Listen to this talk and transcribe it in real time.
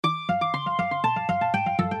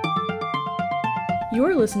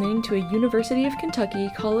You're listening to a University of Kentucky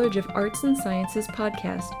College of Arts and Sciences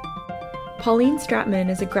podcast. Pauline Stratman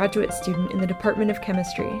is a graduate student in the Department of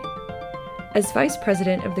Chemistry. As Vice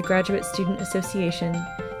President of the Graduate Student Association,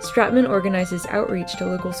 Stratman organizes outreach to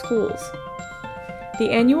local schools. The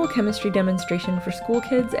annual chemistry demonstration for school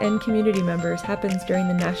kids and community members happens during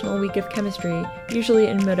the National Week of Chemistry, usually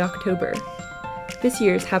in mid-October. This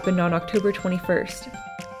year's happened on October 21st.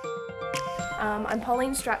 I'm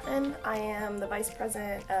Pauline Stratman. I am the Vice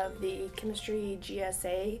President of the Chemistry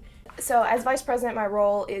GSA. So as Vice President, my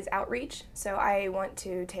role is outreach. So I want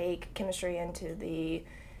to take chemistry into the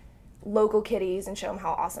local kiddies and show them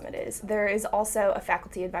how awesome it is. There is also a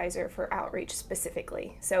faculty advisor for outreach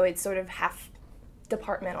specifically. So it's sort of half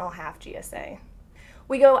departmental, half GSA.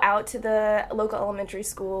 We go out to the local elementary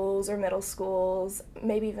schools or middle schools,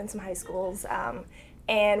 maybe even some high schools,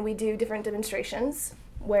 and we do different demonstrations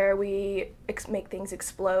where we make things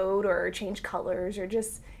explode or change colors or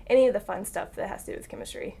just any of the fun stuff that has to do with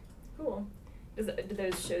chemistry. Cool. Do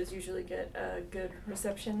those shows usually get a good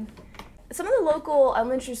reception? Some of the local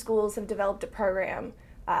elementary schools have developed a program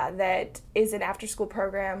that is an after-school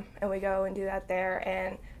program, and we go and do that there.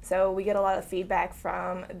 And so we get a lot of feedback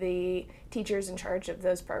from the teachers in charge of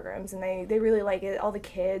those programs, and they really like it. All the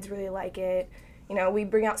kids really like it. You know, we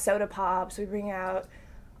bring out soda pops, we bring out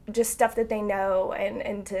just stuff that they know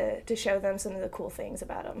and to show them some of the cool things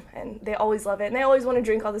about them. And they always love it, and they always want to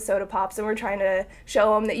drink all the soda pops, and we're trying to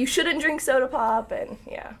show them that you shouldn't drink soda pop, and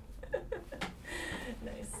yeah.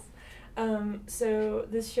 Nice. So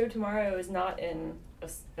this show tomorrow is not in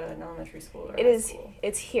an elementary school or It is. School.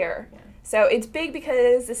 It's here. Yeah. So it's big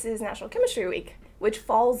because this is National Chemistry Week, which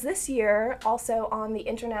falls this year also on the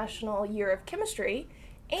International Year of Chemistry,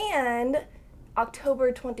 and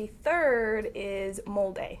October 23rd is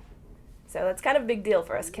Mole Day. So that's kind of a big deal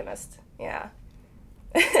for us chemists. Yeah.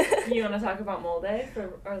 You want to talk about Mole Day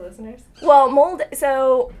for our listeners? Well,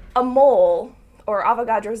 so a mole, or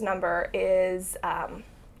Avogadro's number, is,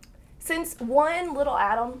 since one little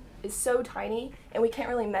atom is so tiny and we can't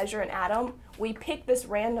really measure an atom, we pick this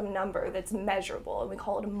random number that's measurable and we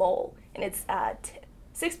call it a mole. And it's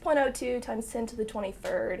 6.02 times 10 to the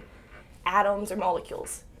 23rd atoms or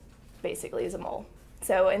molecules, basically, is a mole.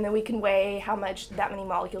 So, and then we can weigh how much that many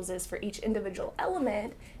molecules is for each individual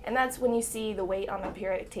element, and that's when you see the weight on the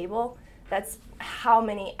periodic table, that's how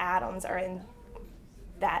many atoms are in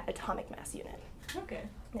that atomic mass unit. Okay.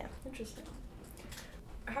 Yeah. Interesting.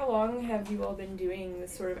 How long have you all been doing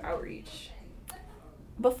this sort of outreach?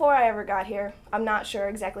 Before I ever got here, I'm not sure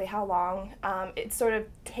exactly how long. It's sort of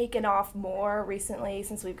taken off more recently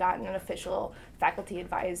since we've gotten an official faculty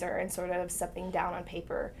advisor and sort of something down on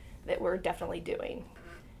paper that we're definitely doing.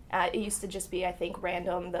 It used to just be, I think,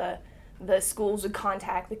 random. The schools would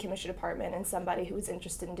contact the chemistry department and somebody who was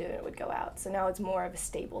interested in doing it would go out. So now it's more of a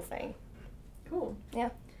stable thing. Cool.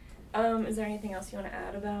 Yeah. Is there anything else you want to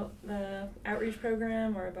add about the outreach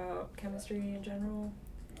program or about chemistry in general?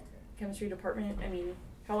 Chemistry department? I mean,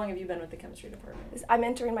 how long have you been with the chemistry department? I'm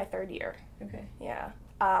entering my third year. Okay. Yeah.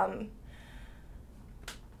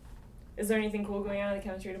 Is there anything cool going on in the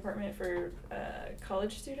chemistry department for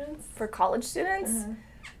college students? For college students? Uh-huh.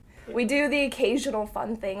 We do the occasional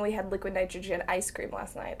fun thing. We had liquid nitrogen ice cream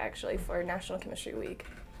last night, actually, for National Chemistry Week,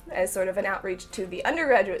 as sort of an outreach to the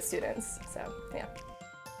undergraduate students. So, yeah.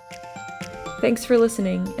 Thanks for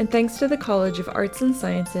listening, and thanks to the College of Arts and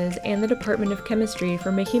Sciences and the Department of Chemistry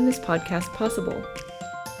for making this podcast possible.